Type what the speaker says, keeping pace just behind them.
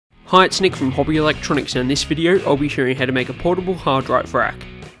Hi, it's Nick from Hobby Electronics, and in this video I'll be showing you how to make a portable hard drive rack.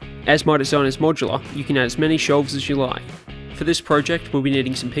 As my design is modular, you can add as many shelves as you like. For this project we'll be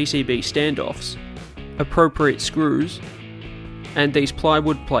needing some PCB standoffs, appropriate screws, and these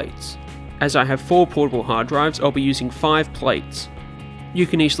plywood plates. As I have 4 portable hard drives, I'll be using 5 plates. You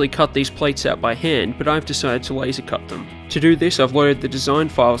can easily cut these plates out by hand, but I've decided to laser cut them. To do this, I've loaded the design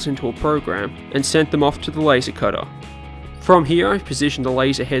files into a program and sent them off to the laser cutter. From here, I've positioned the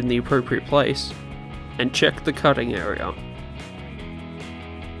laser head in the appropriate place and checked the cutting area.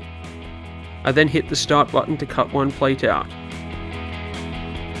 I then hit the start button to cut one plate out.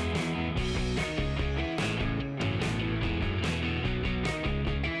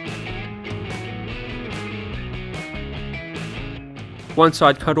 Once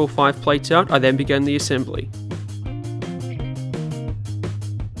I'd cut all 5 plates out, I then began the assembly.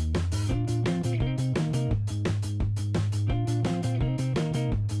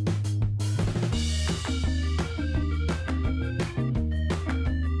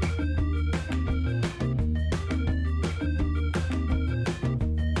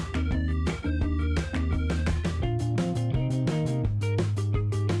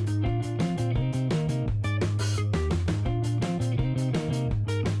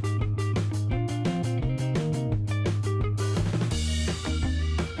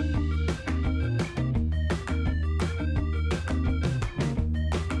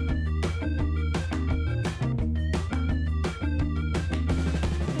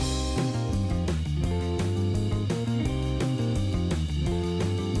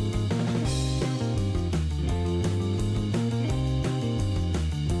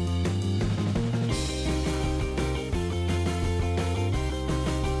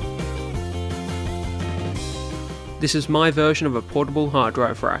 This is my version of a portable hard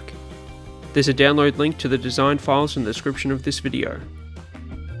drive rack. There's a download link to the design files in the description of this video.